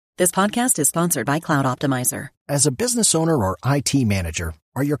This podcast is sponsored by Cloud Optimizer. As a business owner or IT manager,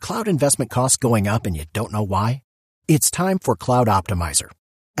 are your cloud investment costs going up and you don't know why? It's time for Cloud Optimizer.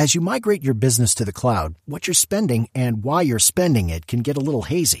 As you migrate your business to the cloud, what you're spending and why you're spending it can get a little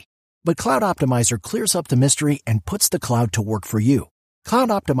hazy. But Cloud Optimizer clears up the mystery and puts the cloud to work for you. Cloud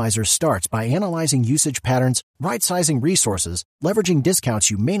Optimizer starts by analyzing usage patterns, right-sizing resources, leveraging discounts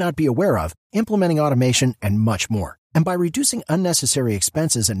you may not be aware of, implementing automation, and much more. And by reducing unnecessary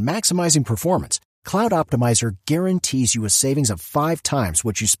expenses and maximizing performance, Cloud Optimizer guarantees you a savings of 5 times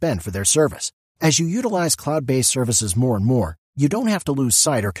what you spend for their service. As you utilize cloud-based services more and more, you don't have to lose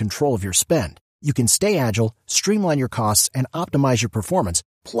sight or control of your spend. You can stay agile, streamline your costs, and optimize your performance,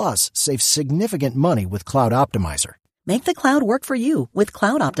 plus save significant money with Cloud Optimizer. Make the cloud work for you with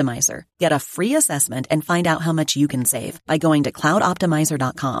Cloud Optimizer. Get a free assessment and find out how much you can save by going to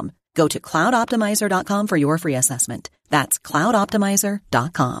cloudoptimizer.com. Go to cloudoptimizer.com for your free assessment. That's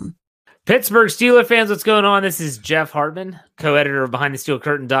cloudoptimizer.com. Pittsburgh Steelers fans, what's going on? This is Jeff Hartman, co-editor of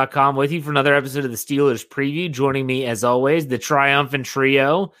BehindTheSteelCurtain.com, with you for another episode of the Steelers Preview. Joining me, as always, the triumphant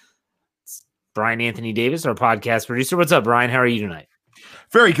trio, it's Brian Anthony Davis, our podcast producer. What's up, Brian? How are you tonight?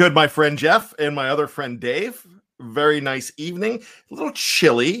 Very good, my friend Jeff and my other friend Dave. Very nice evening. A little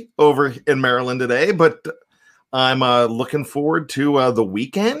chilly over in Maryland today, but I'm looking forward to the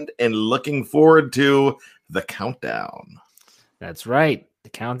weekend and looking forward to the countdown. That's right. The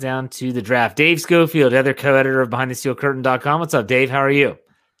countdown to the draft. Dave Schofield, other co-editor of BehindTheSteelCurtain.com. What's up, Dave? How are you?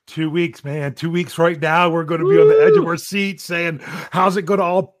 2 weeks, man. 2 weeks right now. We're going to be on the edge of our seats saying, how's it going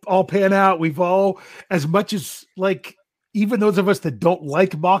to all pan out? We've all, as much as like, even those of us that don't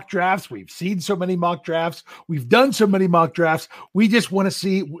like mock drafts, we've seen so many mock drafts. We've done so many mock drafts. We just want to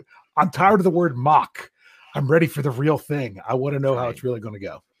see. I'm tired of the word mock. I'm ready for the real thing. I want to know how it's really going to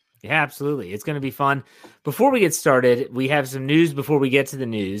go. Yeah, absolutely. It's going to be fun. Before we get started, we have some news before we get to the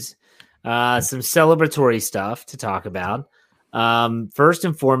news. Some celebratory stuff to talk about. First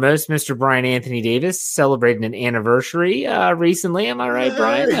and foremost, Mr. Brian Anthony Davis celebrated an anniversary recently. Am I right,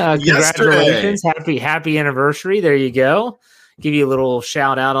 Brian? Congratulations. Happy anniversary. There you go. Give you a little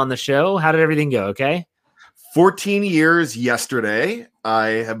shout out on the show. How did everything go? Okay. 14 years yesterday. I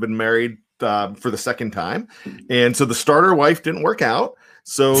have been married for the second time. And so the starter wife didn't work out.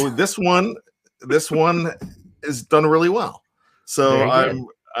 So this one is done really well. So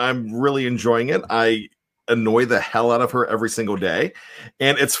I'm really enjoying it. I annoy the hell out of her every single day.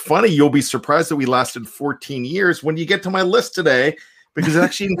 And it's funny, you'll be surprised that we lasted 14 years when you get to my list today, because it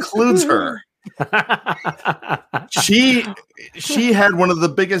actually includes her. She had one of the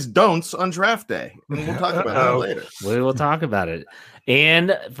biggest don'ts on draft day. And we'll talk about that later. We will talk about it.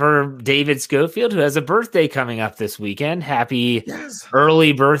 And for David Schofield, who has a birthday coming up this weekend, happy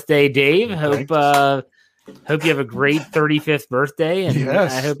early birthday, Dave. Hope you have a great 35th birthday, and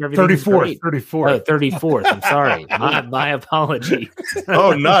I hope everything's 34th. great. 34th. I'm sorry. My apology.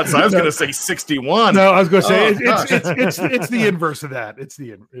 Oh, nuts. I was going to say 61. No, I was going to say it's the inverse of that. It's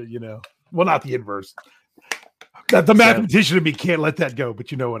the, well, not the inverse. The mathematician in me can't let that go,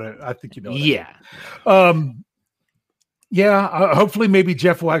 but you know what I think you know. Hopefully maybe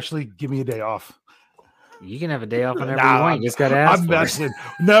Jeff will actually give me a day off. You can have a day off whenever you want. You just got to ask. I'm messing.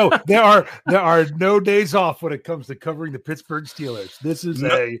 No, there are no days off when it comes to covering the Pittsburgh Steelers. This is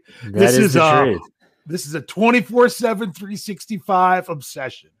a 24/7, 365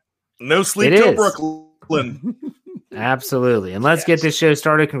 obsession. No sleep till Brooklyn. Absolutely. And let's get this show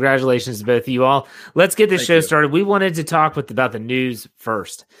started. Congratulations to both of you all. Let's get this show started. We wanted to talk about the news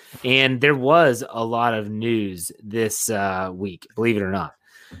first. And there was a lot of news this week, believe it or not.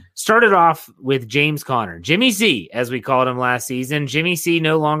 Started off with James Conner, Jimmy C, as we called him last season. Jimmy C,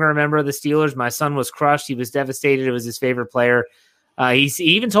 no longer a member of the Steelers. My son was crushed. He was devastated. It was his favorite player. He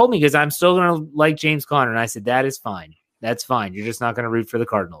even told me, because I'm still going to like James Conner. And I said, that is fine. That's fine. You're just not going to root for the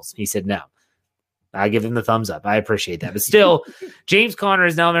Cardinals. He said, no. I give him the thumbs up. I appreciate that. But still, James Conner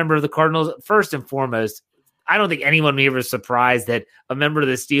is now a member of the Cardinals. First and foremost, I don't think anyone was ever surprised that a member of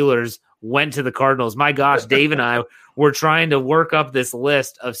the Steelers went to the Cardinals. My gosh, Dave and I were trying to work up this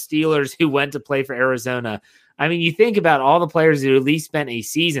list of Steelers who went to play for Arizona. I mean, you think about all the players who at least spent a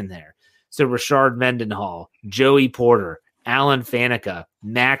season there. So Rashard Mendenhall, Joey Porter, Alan Faneca,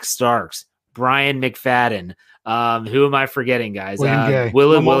 Max Starks, Brian McFadden. Who am I forgetting, guys?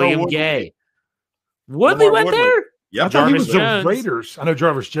 William Gay. Woodley went there? Yeah, I thought he was the Raiders. I know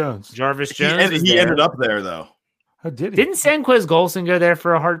Jarvis Jones. He ended up there, though. How did he? Didn't Senquez Golson go there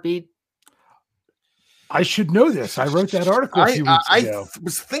for a heartbeat? I should know this. I wrote that article a few weeks ago. I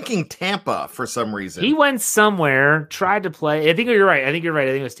was thinking Tampa for some reason. He went somewhere, tried to play. I think you're right. I think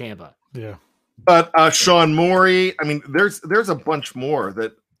it was Tampa. Yeah. But Sean Morey, I mean, there's a bunch more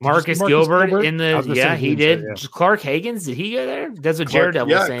that Marcus Gilbert in the he did. Yeah. Clark Higgins, did he go there? That's what Jared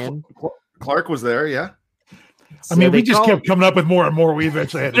was saying. Clark was there, yeah. I mean, we just kept coming up with more and more. We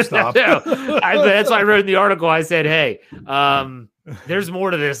eventually had to stop. That's why I wrote in the article. I said, "Hey, there's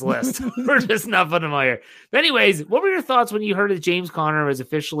more to this list. We're just not putting them all here." But anyways, what were your thoughts when you heard that James Conner was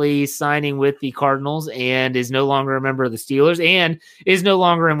officially signing with the Cardinals and is no longer a member of the Steelers and is no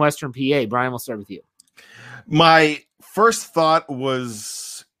longer in Western PA? Brian, we'll start with you. My first thought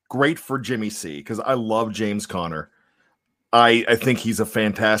was great for Jimmy C, because I love James Conner. I think he's a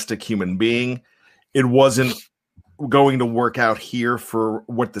fantastic human being. It wasn't going to work out here for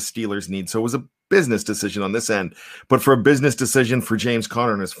what the Steelers need. So it was a business decision on this end. But for a business decision for James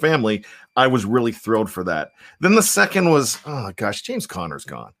Conner and his family, I was really thrilled for that. Then the second was, oh gosh, James Conner's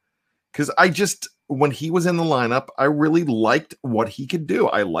gone. Because when he was in the lineup, I really liked what he could do.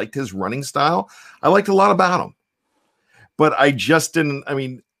 I liked his running style. I liked a lot about him. But I just didn't,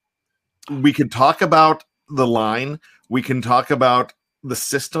 we could talk about the line. We can talk about the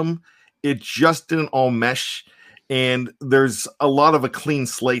system. It just didn't all mesh. And there's a lot of a clean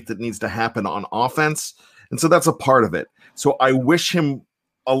slate that needs to happen on offense. And so that's a part of it. So I wish him,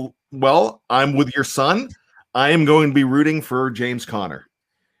 I'm with your son. I am going to be rooting for James Conner.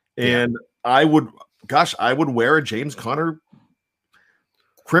 And I would wear a James Conner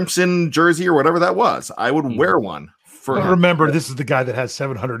crimson jersey or whatever that was. I would wear one. Remember, this is the guy that has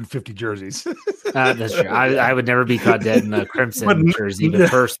 750 jerseys. That's true. I would never be caught dead in a crimson jersey,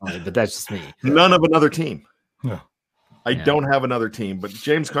 personally, but that's just me. None of another team. No. I don't have another team, but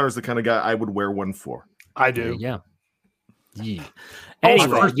James Conner's the kind of guy I would wear one for. I do. Yeah.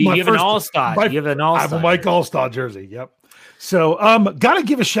 Anyway, you have an all-star. You have an all-star. I have a Mike All-Star jersey. Yep. So, got to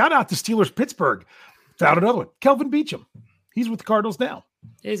give a shout out to Steelers Pittsburgh. Found another one. Kelvin Beachum. He's with the Cardinals now.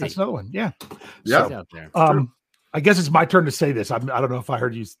 That's another one. Yeah. Yeah. So, out there. I guess it's my turn to say this. I don't know if I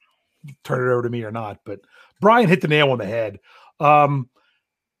heard you turn it over to me or not, but Brian hit the nail on the head.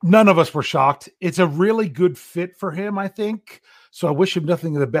 None of us were shocked. It's a really good fit for him, I think. So I wish him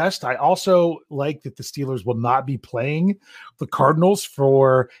nothing but the best. I also like that the Steelers will not be playing the Cardinals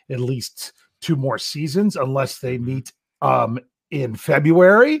for at least 2 more seasons unless they meet in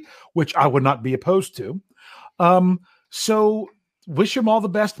February, which I would not be opposed to. So wish him all the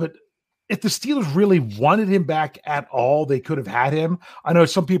best. But if the Steelers really wanted him back at all, they could have had him. I know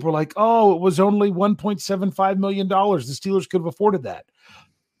some people are like, oh, it was only $1.75 million. The Steelers could have afforded that.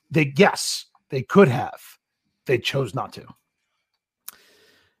 They could have. They chose not to.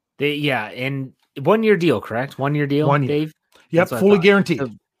 And 1 year deal, correct? 1 year deal, 1 year. Dave? Yep, fully guaranteed. So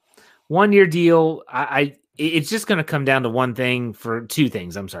 1 year deal. It's just going to come down to one thing for 2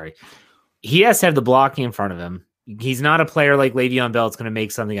 things. I'm sorry. He has to have the blocking in front of him. He's not a player like Le'Veon Bell. It's going to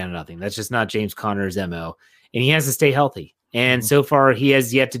make something out of nothing. That's just not James Conner's MO. And he has to stay healthy. And so far, he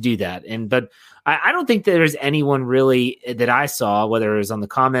has yet to do that. But I don't think there's anyone really that I saw, whether it was on the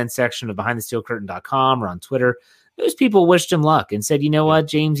comment section of BehindTheSteelCurtain.com or on Twitter, those people wished him luck and said, you know what,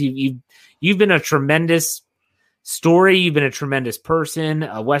 James, you've been a tremendous story. You've been a tremendous person,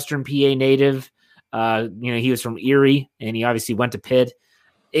 a Western PA native. He was from Erie, and he obviously went to Pitt.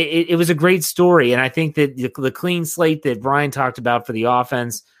 It was a great story, and I think that the clean slate that Brian talked about for the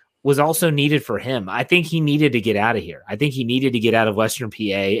offense was also needed for him. I think he needed to get out of here. I think he needed to get out of Western PA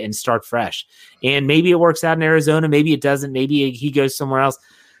and start fresh. And maybe it works out in Arizona. Maybe it doesn't. Maybe he goes somewhere else.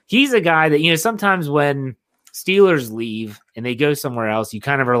 He's a guy that, sometimes when Steelers leave and they go somewhere else, you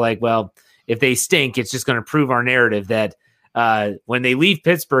kind of are like, well, if they stink, it's just going to prove our narrative that when they leave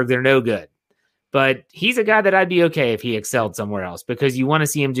Pittsburgh, they're no good. But he's a guy that I'd be okay if he excelled somewhere else because you want to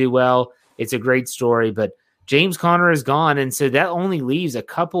see him do well. It's a great story, but James Conner is gone, and so that only leaves a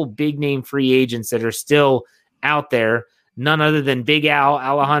couple big-name free agents that are still out there, none other than Big Al,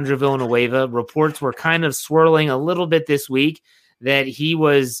 Alejandro Villanueva. Reports were kind of swirling a little bit this week that he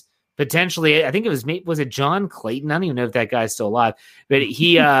was potentially, I think was it John Clayton? I don't even know if that guy's still alive, but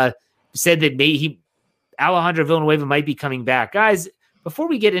he said that Alejandro Villanueva might be coming back. Guys, before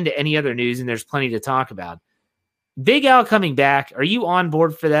we get into any other news, and there's plenty to talk about, Big Al coming back, are you on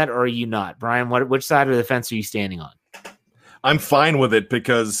board for that or are you not? Brian, which side of the fence are you standing on? I'm fine with it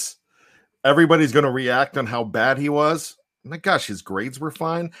because everybody's going to react on how bad he was. My gosh, his grades were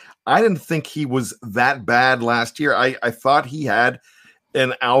fine. I didn't think he was that bad last year. I thought he had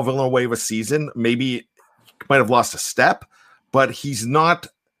an Al Villanueva season. Maybe might have lost a step, but he's not.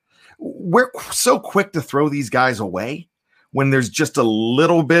 We're so quick to throw these guys away when there's just a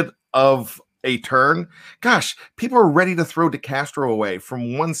little bit of a turn. Gosh, people are ready to throw DeCastro away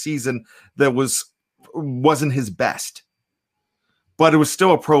from one season that wasn't his best. but it was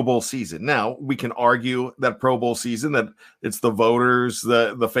still a Pro Bowl season. Now we can argue that Pro Bowl season, that it's the voters,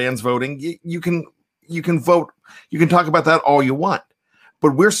 the fans voting. You can vote. You can talk about that all you want,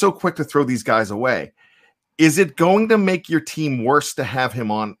 but we're so quick to throw these guys away. Is it going to make your team worse to have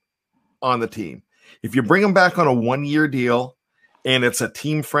him on the team? If you bring him back on a 1-year deal and it's a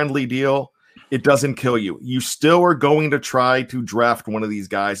team-friendly deal, it doesn't kill you. You still are going to try to draft one of these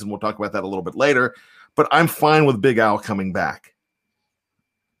guys, and we'll talk about that a little bit later, but I'm fine with Big Al coming back.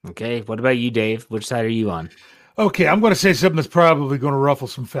 Okay, what about you, Dave? Which side are you on? Okay, I'm going to say something that's probably going to ruffle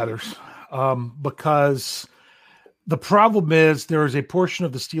some feathers because the problem is there is a portion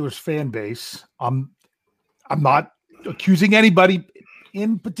of the Steelers fan base. I'm not accusing anybody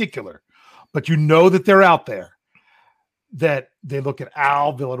in particular, but you know that they're out there, that they look at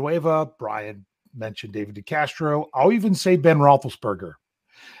Al Villanueva, Brian mentioned David DeCastro, I'll even say Ben Roethlisberger.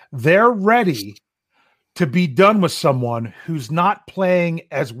 They're ready to be done with someone who's not playing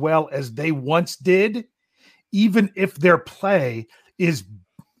as well as they once did, even if their play is,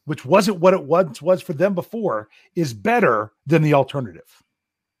 which wasn't what it once was for them before, is better than the alternative.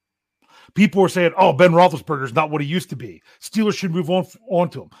 People were saying, oh, Ben Roethlisberger is not what he used to be. Steelers should move on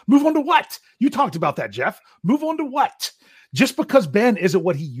to him. Move on to what? You talked about that, Jeff. Move on to what? Just because Ben isn't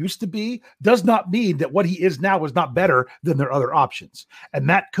what he used to be does not mean that what he is now is not better than their other options. And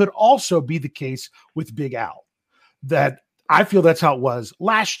that could also be the case with Big Al. That I feel that's how it was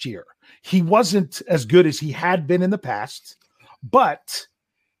last year. He wasn't as good as he had been in the past, but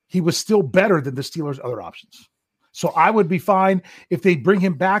he was still better than the Steelers' other options. So I would be fine if they bring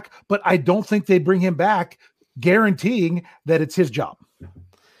him back, but I don't think they bring him back guaranteeing that it's his job.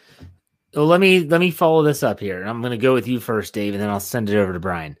 Well, let me follow this up here. I'm going to go with you first, Dave, and then I'll send it over to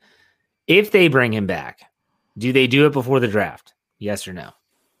Brian. If they bring him back, do they do it before the draft? Yes or no?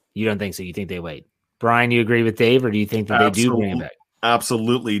 You don't think so? You think they wait? Brian, you agree with Dave, or do you think that they do bring him back?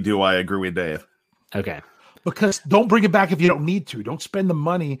 Absolutely do I agree with Dave. Okay. Because don't bring it back if you don't need to. Don't spend the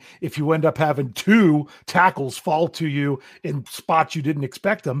money if you end up having 2 tackles fall to you in spots you didn't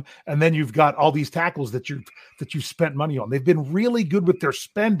expect them, and then you've got all these tackles that you spent money on. They've been really good with their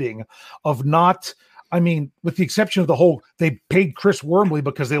spending of not. I mean, with the exception of they paid Chris Wormley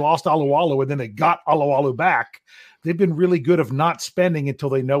because they lost Alualu and then they got Alualu back. They've been really good of not spending until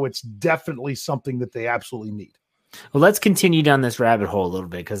they know it's definitely something that they absolutely need. Well, let's continue down this rabbit hole a little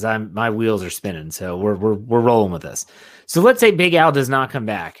bit because my wheels are spinning. So we're rolling with this. So let's say Big Al does not come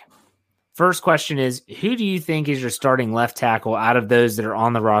back. First question is, who do you think is your starting left tackle out of those that are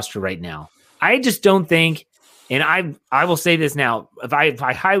on the roster right now? I just don't think, and I will say this now,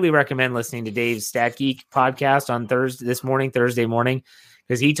 I highly recommend listening to Dave's Stat Geek podcast on Thursday morning,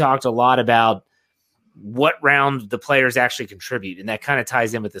 because he talked a lot about what round the players actually contribute. And that kind of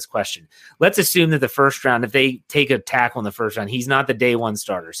ties in with this question. Let's assume that the first round, if they take a tackle in the first round, he's not the day one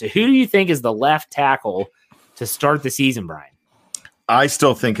starter. So who do you think is the left tackle to start the season, Brian? I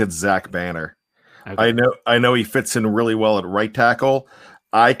still think it's Zach Banner. Okay. I know he fits in really well at right tackle.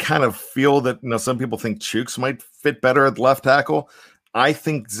 I kind of feel that, some people think Chooks might fit better at left tackle. I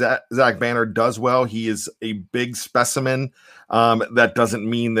think Zach Banner does well. He is a big specimen. That doesn't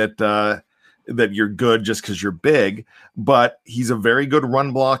mean that you're good just because you're big, but he's a very good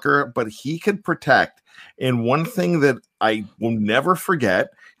run blocker, but he could protect. And one thing that I will never forget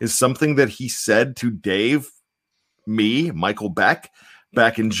is something that he said to Michael Beck,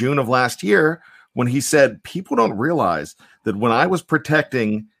 back in June of last year, when he said, people don't realize that when I was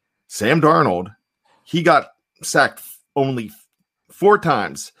protecting Sam Darnold, he got sacked only 4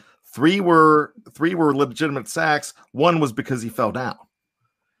 times. 3 were legitimate sacks. 1 was because he fell down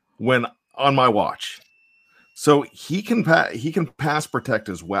when on my watch. So he can pass protect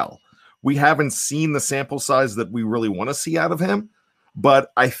as well. We haven't seen the sample size that we really want to see out of him,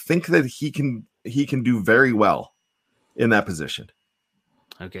 but I think that he can do very well in that position.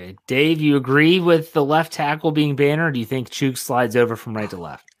 Okay. Dave, you agree with the left tackle being Banner, or do you think Chooks slides over from right to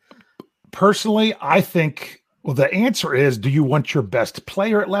left? Personally, I think, well, the answer is, do you want your best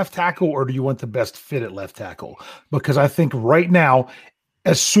player at left tackle or do you want the best fit at left tackle? Because I think right now,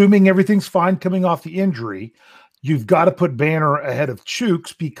 assuming everything's fine coming off the injury, you've got to put Banner ahead of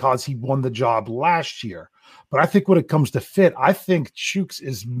Chooks because he won the job last year. But I think when it comes to fit, I think Chooks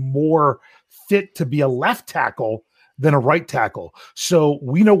is more fit to be a left tackle than a right tackle. So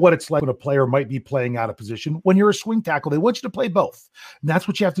we know what it's like when a player might be playing out of position. When you're a swing tackle, they want you to play both. And that's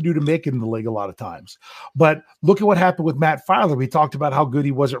what you have to do to make it in the league a lot of times. But look at what happened with Matt Filer. We talked about how good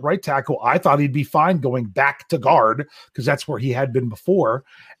he was at right tackle. I thought he'd be fine going back to guard because that's where he had been before.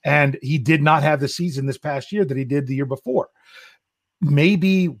 And he did not have the season this past year that he did the year before.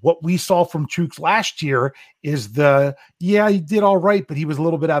 maybe what we saw from Chooks last year is he did all right, but he was a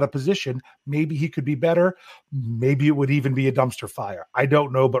little bit out of position. Maybe he could be better. Maybe it would even be a dumpster fire. I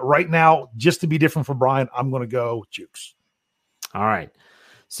don't know. But right now, just to be different from Brian, I'm going to go Chooks. All right.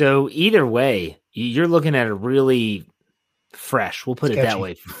 So either way, you're looking at a really fresh, we'll put it that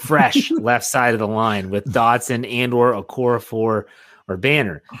way, fresh left side of the line with Dotson and or Okorafor or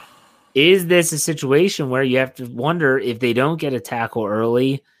Banner. Is this a situation where you have to wonder if they don't get a tackle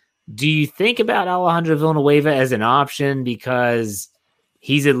early? Do you think about Alejandro Villanueva as an option because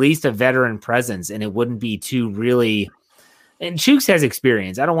he's at least a veteran presence and it wouldn't be too really – and Chooks has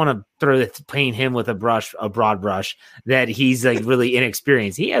experience. I don't want to paint him with a broad brush that he's like really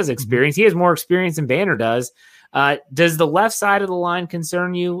inexperienced. He has experience. He has more experience than Banner does. Does the left side of the line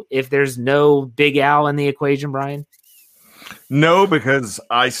concern you if there's no Big Al in the equation, Brian? No, because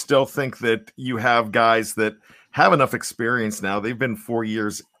I still think that you have guys that have enough experience now. They've been 4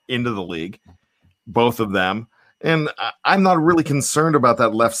 years into the league, both of them. And I'm not really concerned about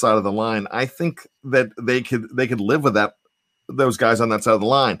that left side of the line. I think that they could live with those guys on that side of the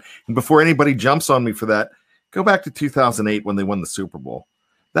line. And before anybody jumps on me for that, go back to 2008 when they won the Super Bowl.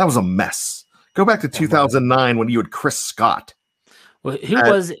 That was a mess. Go back to 2009 when you had Chris Scott. Well, who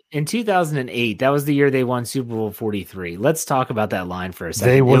was in 2008? That was the year they won Super Bowl 43. Let's talk about that line for a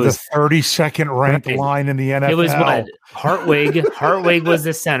second. They were the 32nd ranked line in the NFL. It was what? Hartwig. Hartwig was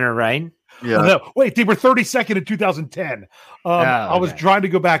the center, right? Yeah. Oh, no, wait, they were 32nd in 2010. I was trying to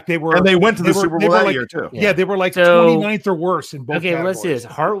go back. They went to the Super Bowl that year too. Yeah, they were like 29th or worse in both. Okay, categories. let's do this.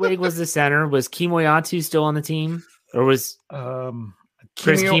 Hartwig was the center. Was Kimoyatu still on the team, or was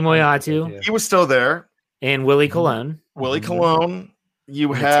Chris Kimoyatu? Yeah. He was still there. And Willie Colon. Willie Colon. You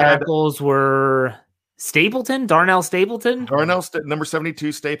the had tackles were Stapleton, Darnell Stapleton, number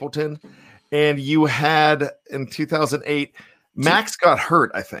 72 Stapleton, and you had in 2008 Max got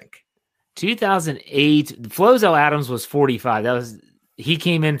hurt. I think 2008 Flozell Adams was 45. He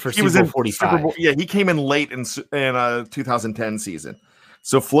came in for Super Bowl 45. Yeah, he came in late in 2010 season.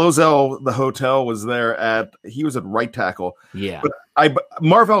 So Flozell, the hotel was there he was at right tackle. Yeah, but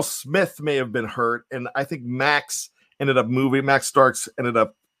Marvell Smith may have been hurt, and I think Max Starks ended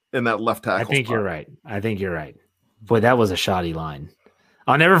up in that left tackle. I think you're right. Boy, that was a shoddy line.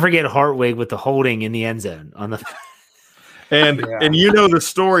 I'll never forget Hartwig with the holding in the end zone on the. And you know the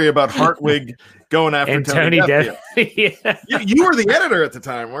story about Hartwig going after and Tony Deathfield. Yeah. You were the editor at the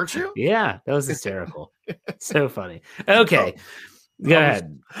time, weren't you? Yeah, that was hysterical. So funny. Okay. Go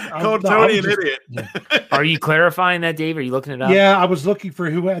ahead. Called Tony an idiot. Are you clarifying that, Dave? Are you looking it up? Yeah, I was looking for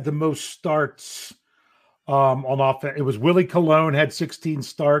who had the most starts on offense. It was Willie Colon had 16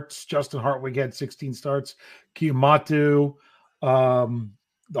 starts. Justin Hartwig had 16 starts. Kiyomatu.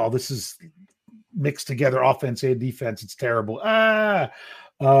 This is mixed together offense and defense. It's terrible.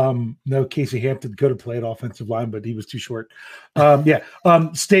 No, Casey Hampton could have played offensive line, but he was too short.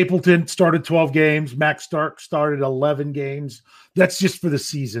 Stapleton started 12 games. Max Stark started 11 games. That's just for the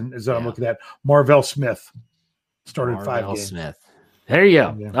season, as I'm looking at. Marvell Smith started 5 games. Smith. There you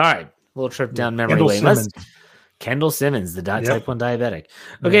go. Yeah. All right. A little trip down memory lane. Kendall Simmons, the type 1 diabetic.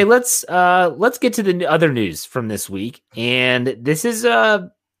 Okay, let's get to the other news from this week. And this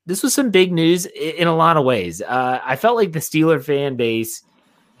was some big news in a lot of ways. I felt like the Steeler fan base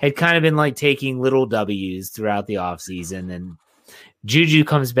had kind of been like taking little W's throughout the offseason, and Juju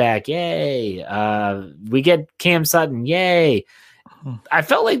comes back. Yay. We get Cam Sutton. Yay. I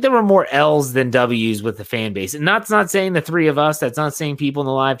felt like there were more L's than W's with the fan base. And that's not saying the three of us, that's not saying people in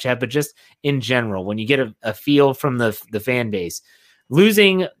the live chat, but just in general, when you get a feel from the fan base.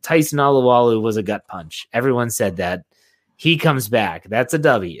 Losing Tyson Alualu was a gut punch. Everyone said that. He comes back. That's a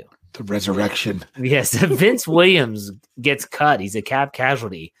W. The resurrection. Yes. Vince Williams gets cut. He's a cap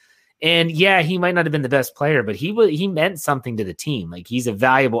casualty. And yeah, he might not have been the best player, but he meant something to the team. Like, he's a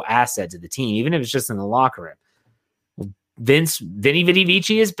valuable asset to the team, even if it's just in the locker room. Vinny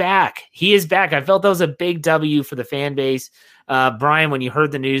Vici is back. He is back. I felt that was a big W for the fan base. Brian, when you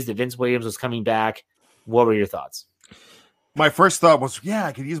heard the news that Vince Williams was coming back, what were your thoughts? My first thought was,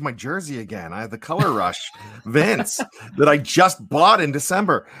 I could use my jersey again. I have the color rush Vince that I just bought in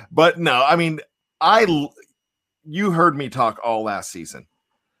December. But no, I mean, you heard me talk all last season,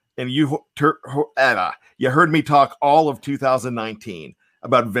 and you heard me talk all of 2019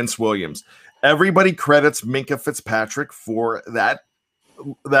 about Vince Williams. Everybody credits Minkah Fitzpatrick for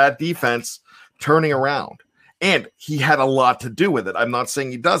that defense turning around, and he had a lot to do with it. I'm not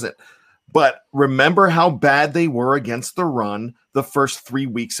saying he doesn't. But remember how bad they were against the run the first 3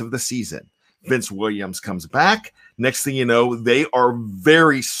 weeks of the season. Vince Williams comes back. Next thing you know, they are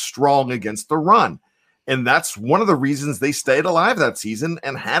very strong against the run. And that's one of the reasons they stayed alive that season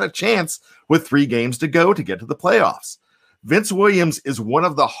and had a chance with 3 games to go to get to the playoffs. Vince Williams is one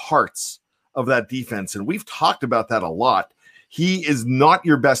of the hearts of that defense, and we've talked about that a lot. He is not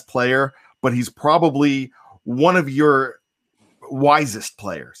your best player, but he's probably one of your wisest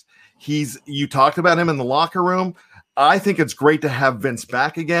players. You talked about him in the locker room. I think it's great to have Vince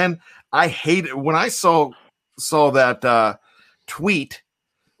back again. I hate it when I saw that tweet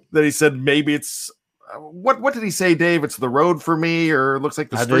that he said maybe it's what did he say, Dave? It's the road for me, or it looks like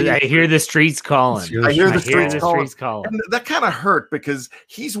the street. I hear the streets calling. I hear the streets calling. And that kind of hurt because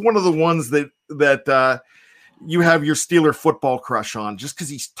he's one of the ones that you have your Steeler football crush on just because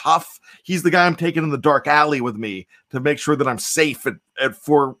he's tough. He's the guy I'm taking in the dark alley with me to make sure that I'm safe at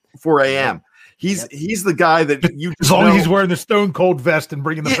 4 a.m. He's the guy that you as long as he's wearing the Stone Cold vest and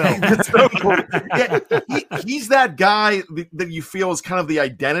bringing the belt. He's that guy that you feel is kind of the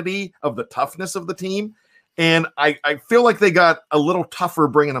identity of the toughness of the team. And I feel like they got a little tougher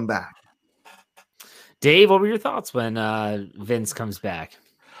bringing him back. Dave, what were your thoughts when Vince comes back?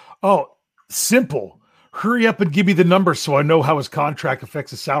 Oh, simple. Hurry up and give me the numbers so I know how his contract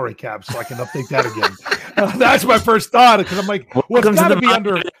affects the salary cap so I can update that again. That's my first thought because I'm like, well, it's got to be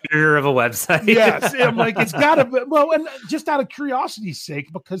under of a website. Yes. I'm like, it's got to be. Well, and just out of curiosity's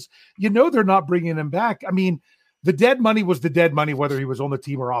sake, because they're not bringing him back. I mean, the dead money was the dead money, whether he was on the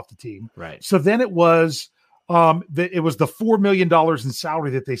team or off the team. Right. So then it was the $4 million in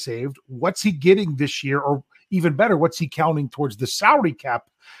salary that they saved. What's he getting this year? Or even better, what's he counting towards the salary cap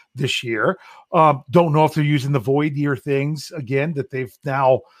this year? Don't know if they're using the void year things again, that they've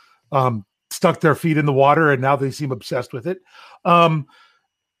now stuck their feet in the water and now they seem obsessed with it.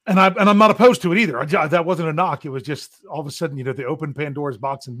 And I'm not opposed to it either. That wasn't a knock. It was just all of a sudden, they open Pandora's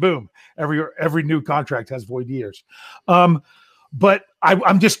box and boom, every new contract has void years. But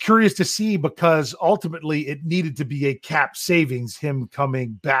I'm just curious to see, because ultimately it needed to be a cap savings, him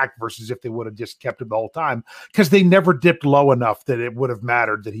coming back, versus if they would have just kept him the whole time, because they never dipped low enough that it would have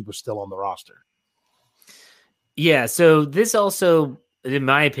mattered that he was still on the roster. Yeah. So this also, in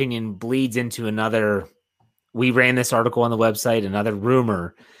my opinion, bleeds into another. We ran this article on the website, another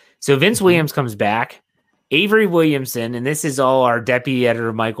rumor. So Vince Williams comes back. Avery Williamson, and this is all our deputy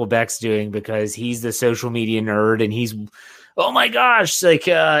editor Michael Beck's doing because he's the social media nerd, and he's, oh my gosh, like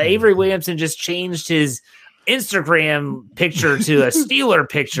Avery Williamson just changed his Instagram picture to a Steeler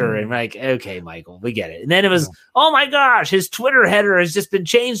picture. And like, okay, Michael, we get it. And then it was, oh my gosh, his Twitter header has just been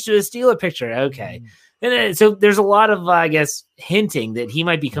changed to a Steeler picture. Okay. And then, so there's a lot of, I guess, hinting that he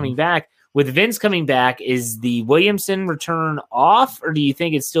might be coming back. With Vince coming back, is the Williamson return off, or do you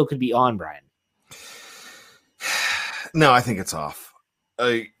think it still could be on, Brian? No, I think it's off.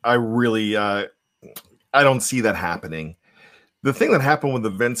 I really, I don't see that happening. The thing that happened with the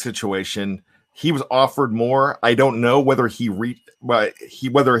Vince situation, he was offered more. I don't know whether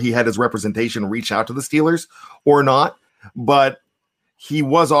whether he had his representation reach out to the Steelers or not, but he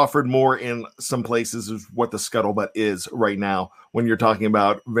was offered more in some places, is what the scuttlebutt is right now when you're talking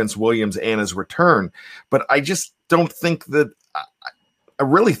about Vince Williams and his return. But I just don't think that I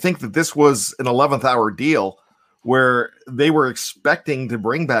really think that this was an 11th hour deal where they were expecting to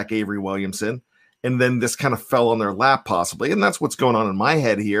bring back Avery Williamson, and then this kind of fell on their lap possibly. And that's what's going on in my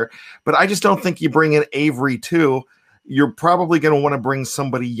head here. But I just don't think you bring in Avery too. You're probably going to want to bring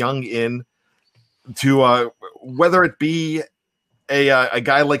somebody young in to whether it be a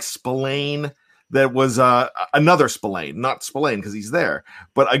guy like Spillane that was another Spillane, not Spillane because he's there,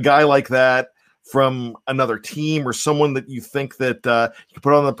 but a guy like that from another team, or someone that you think that you can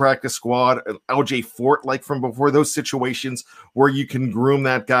put on the practice squad, LJ Fort, like from before, those situations where you can groom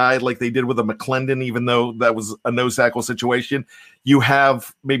that guy like they did with a McClendon, even though that was a no tackle situation. You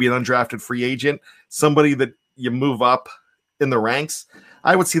have maybe an undrafted free agent, somebody that you move up in the ranks.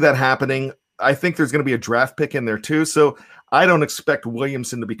 I would see that happening. I think there's going to be a draft pick in there too. So I don't expect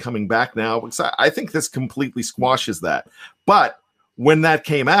Williamson to be coming back now, because I think this completely squashes that. But when that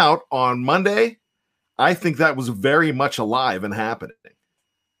came out on Monday, I think that was very much alive and happening.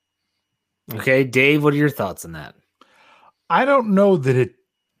 Okay, Dave, what are your thoughts on that? I don't know that it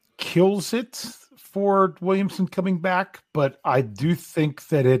kills it for Williamson coming back, but I do think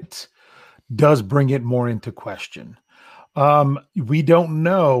that it does bring it more into question. We don't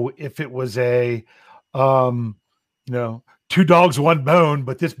know if it was a, two dogs, one bone,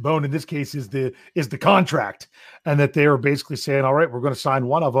 but this bone in this case is the contract, and that they were basically saying, all right, we're going to sign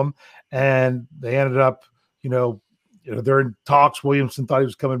one of them. And they ended up, they're in talks. Williamson thought he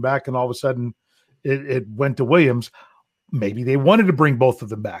was coming back, and all of a sudden it went to Williams. Maybe they wanted to bring both of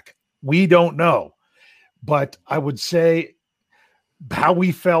them back. We don't know. But I would say how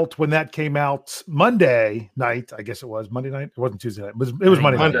we felt when that came out Monday night. I guess it was Monday night. It wasn't Tuesday night. It was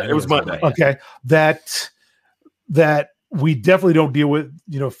Monday night. It was Monday. Okay. That we definitely don't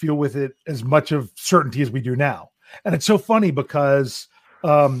feel with it as much of certainty as we do now. And it's so funny because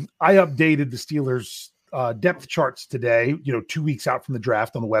I updated the Steelers depth charts today, 2 weeks out from the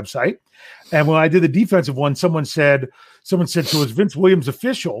draft on the website. And when I did the defensive one, someone said to us, Vince Williams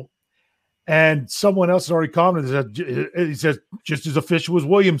official? And someone else has already commented, he says, just as official as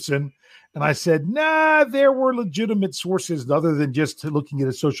Williamson. And I said, nah, there were legitimate sources other than just looking at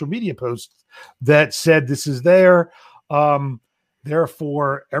a social media post that said this is there.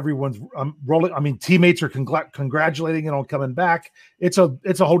 Therefore, everyone's rolling. I mean, teammates are congratulating it on coming back. It's a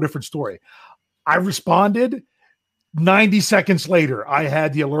whole different story. I responded 90 seconds later. I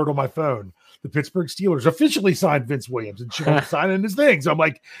had the alert on my phone. The Pittsburgh Steelers officially signed Vince Williams and signing his things. I'm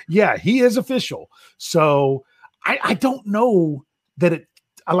like, yeah, he is official. So I don't know that it,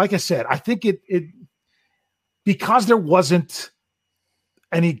 like I said, I think it because there wasn't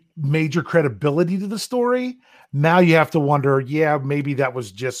any major credibility to the story. Now you have to wonder, yeah, maybe that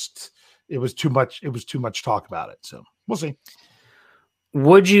was just, it was too much talk about it. So we'll see.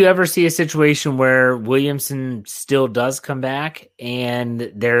 Would you ever see a situation where Williamson still does come back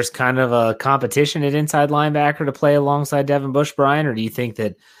and there's kind of a competition at inside linebacker to play alongside Devin Bush, Brian? Or do you think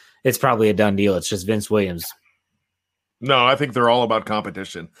that it's probably a done deal? It's just Vince Williams. No, I think they're all about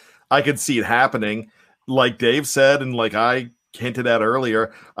competition. I could see it happening. Like Dave said, and like I hinted at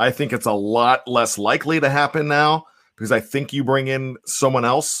earlier, I think it's a lot less likely to happen now because I think you bring in someone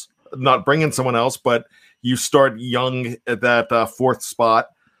else, not bring in someone else, but you start young at that fourth spot,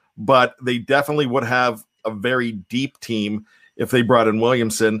 but they definitely would have a very deep team if they brought in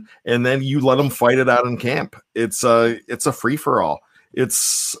Williamson, and then you let them fight it out in camp. It's a free for all.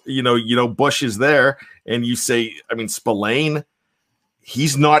 It's Bush is there, and you say, I mean, Spillane,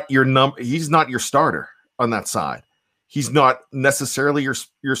 he's not your starter on that side. He's not necessarily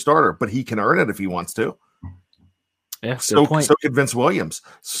your starter, but he can earn it if he wants to. Yeah, so could Vince Williams.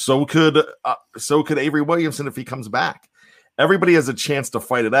 So could Avery Williamson if he comes back. Everybody has a chance to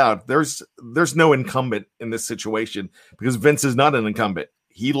fight it out. There's no incumbent in this situation because Vince is not an incumbent.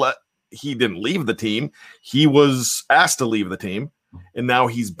 He didn't leave the team. He was asked to leave the team, and now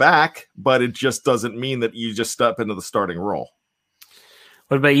he's back. But it just doesn't mean that you just step into the starting role.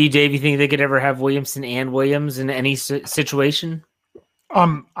 What about you, Dave? You think they could ever have Williamson and Williams in any situation?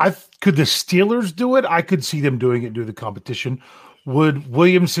 Could the Steelers do it? I could see them doing it due to the competition. Would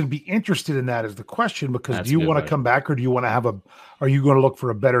Williamson be interested in that is the question, because do you want to come back or do you want to are you going to look for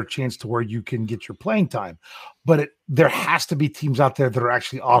a better chance to where you can get your playing time? But there has to be teams out there that are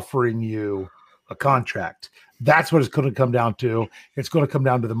actually offering you a contract. That's what it's going to come down to. It's going to come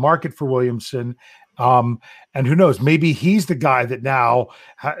down to the market for Williamson. And who knows, maybe he's the guy that now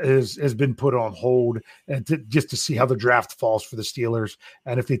has been put on hold and just to see how the draft falls for the Steelers.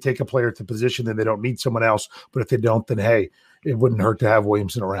 And if they take a player to position, then they don't need someone else. But if they don't, then hey, it wouldn't hurt to have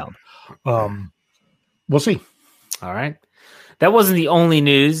Williamson around. We'll see. All right. That wasn't the only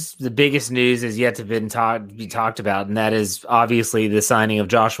news. The biggest news is yet to be talked about, and that is obviously the signing of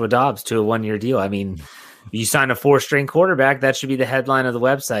Joshua Dobbs to a 1-year deal. I mean, you sign a 4th-string quarterback, that should be the headline of the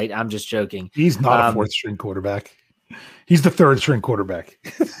website. I'm just joking. He's not a 4th-string quarterback. He's the 3rd-string quarterback.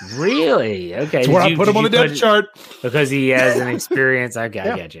 Really? Okay. That's where I put him on the depth chart. Because he has an experience. Okay,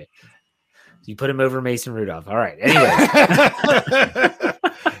 I get you. You put him over Mason Rudolph. All right. Anyway.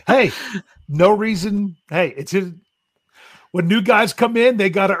 Hey, no reason. Hey, when new guys come in, they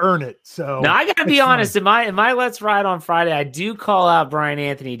got to earn it. So now I got to be honest. In my Let's Ride on Friday, I do call out Brian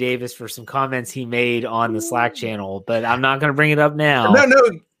Anthony Davis for some comments he made on the Slack channel, but I'm not going to bring it up now. No.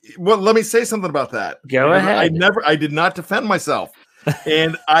 Well, let me say something about that. Go ahead. I did not defend myself,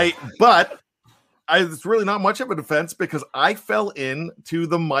 and it's really not much of a defense because I fell into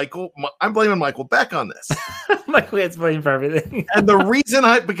the I'm blaming Michael Beck on this. Michael gets blamed for everything, and the reason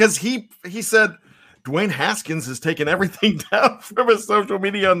because he said Dwayne Haskins has taken everything down from his social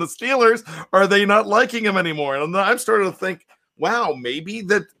media on the Steelers. Are they not liking him anymore? And I'm starting to think, wow, maybe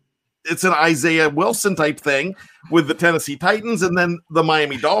that it's an Isaiah Wilson type thing with the Tennessee Titans and then the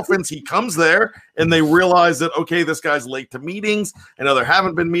Miami Dolphins. He comes there and they realize that, okay, this guy's late to meetings. I know there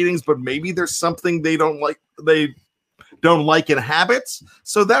haven't been meetings, but maybe there's something they don't like. They don't like in habits.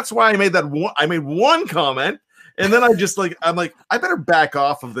 So that's why I made I made one comment. And then I'm like, I better back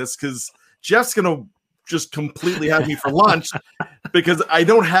off of this because Jeff's going to just completely have me for lunch because I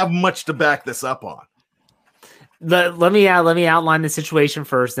don't have much to back this up on. Let me outline the situation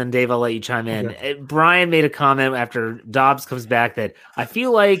first, then Dave, I'll let you chime in. Okay. Brian made a comment after Dobbs comes back that I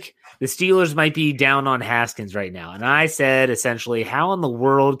feel like the Steelers might be down on Haskins right now. And I said, essentially, how in the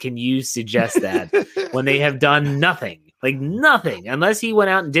world can you suggest that when they have done nothing? Like nothing, unless he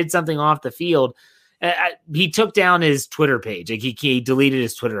went out and did something off the field. He took down his Twitter page. Like he deleted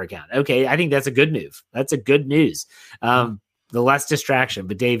his Twitter account. Okay, I think that's a good move. That's a good news. The less distraction.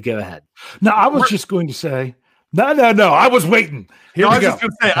 But Dave, go ahead. No, I was just going to say, no. I was waiting. Here we go. I was just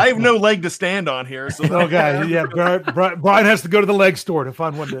going to say, I have no leg to stand on here. So okay, yeah. Brian has to go to the leg store to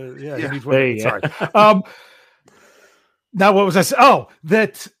find one to. Yeah, he needs one. There you Sorry. Now, what was I saying? Oh,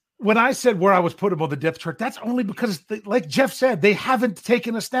 that. When I said where I was putting him on the depth chart, that's only because, like Jeff said, they haven't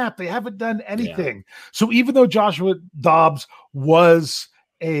taken a snap. They haven't done anything. Yeah. So even though Joshua Dobbs was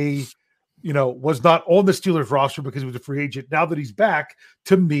was not on the Steelers roster because he was a free agent, now that he's back,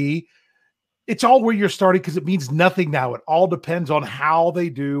 to me, it's all where you're starting because it means nothing now. It all depends on how they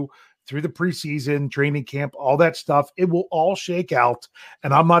do through the preseason, training camp, all that stuff. It will all shake out.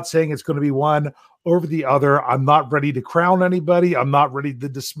 And I'm not saying it's going to be one over the other. I'm not ready to crown anybody. I'm not ready to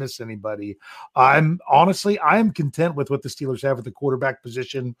dismiss anybody. I am content with what the Steelers have at the quarterback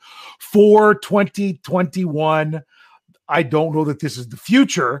position for 2021. I don't know that this is the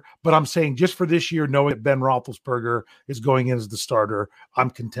future, but I'm saying just for this year, knowing that Ben Roethlisberger is going in as the starter,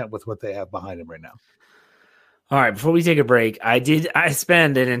 I'm content with what they have behind him right now. All right, before we take a break, I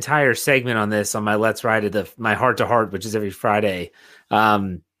spend an entire segment on this on my Let's Ride at my Heart to Heart, which is every Friday,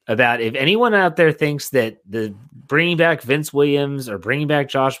 about if anyone out there thinks that the bringing back Vince Williams or bringing back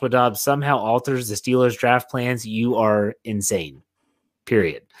Joshua Dobbs somehow alters the Steelers draft plans, you are insane.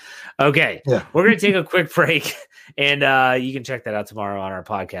 Period. Okay, yeah. We're going to take a quick break, and you can check that out tomorrow on our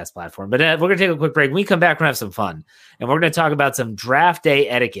podcast platform. But we're going to take a quick break. When we come back, we're going to have some fun, and we're going to talk about some draft day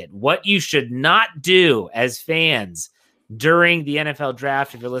etiquette, what you should not do as fans during the NFL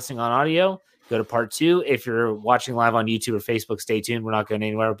draft. If you're listening on audio, go to part 2. If you're watching live on YouTube or Facebook, stay tuned. We're not going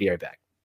anywhere. We'll be right back.